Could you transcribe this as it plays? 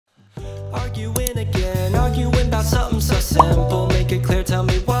Arguing again, arguing about something so simple. Make it clear, tell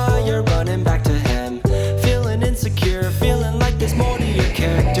me why you're running back to him. Feeling insecure, feeling like there's more to your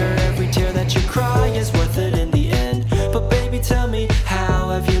character. Every tear that you cry is worth it in the end. But baby, tell me, how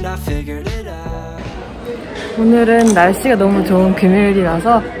have you not figured it out? 오늘은 날씨가 너무 좋은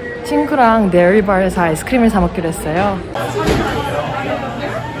금요일이라서 친구랑 네일바에서 아이스크림을 사 먹기로 했어요.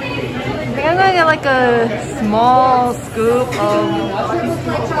 I'm gonna get like a small scoop of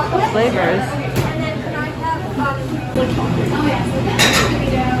flavors.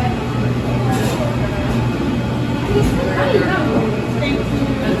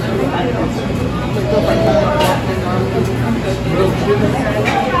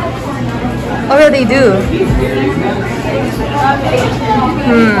 Oh yeah, they do.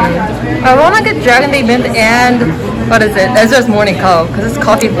 I wanna get Dragon Day Mint and what is it? Ezra's Morning Cup because it's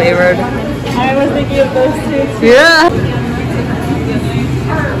coffee flavored. I was thinking of those two. Yeah.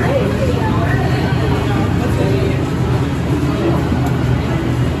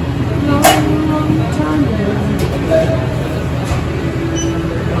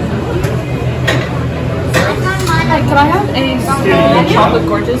 Can I have a small chocolate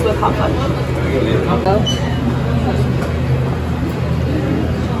gorgeous with hot fudge?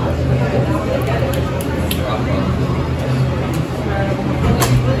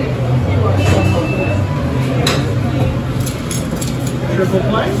 Triple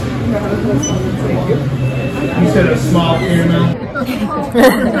play? Thank you. You said a small caramel.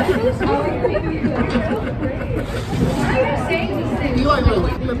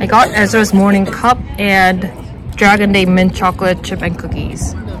 I got Ezra's Morning Cup and Dragon Day Mint Chocolate Chip and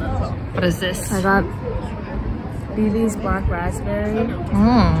Cookies. What is this? I got Lily's Black Raspberry.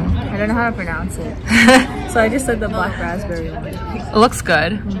 I don't know how to pronounce it. So I just said the Black Raspberry one. It looks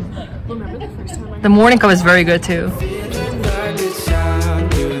good. The Morning Cup is very good too.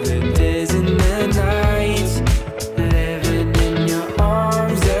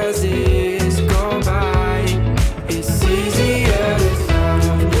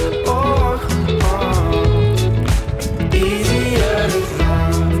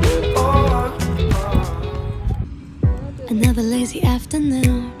 Another lazy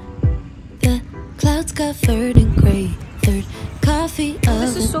afternoon. The clouds covered in gray. Third coffee of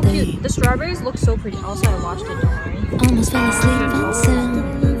This is so cute. The strawberries look so pretty. Also, I watched it, don't worry. Almost fell asleep on soon.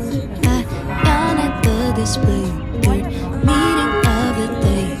 I yawn at the display. Third meeting of the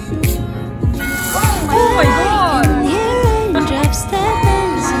day. Oh my god! Raindrops that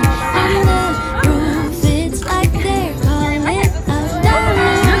dancing on the roof. It's like they're calling out down.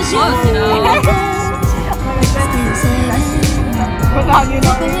 You're close, you know. Without you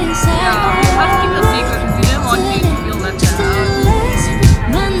knowing. Yeah, you had to keep the secret because you didn't want you to feel left out.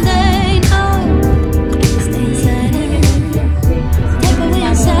 Monday, no. Stay silent. Take away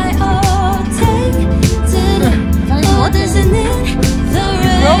inside. Oh, take to oh, isn't it the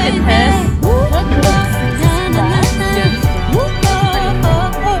right way?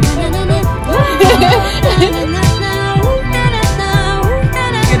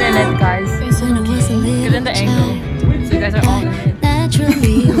 Get in it, guys. Get in the angle. So you guys are all in it.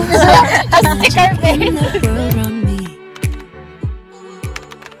 Naturally, Stick our face.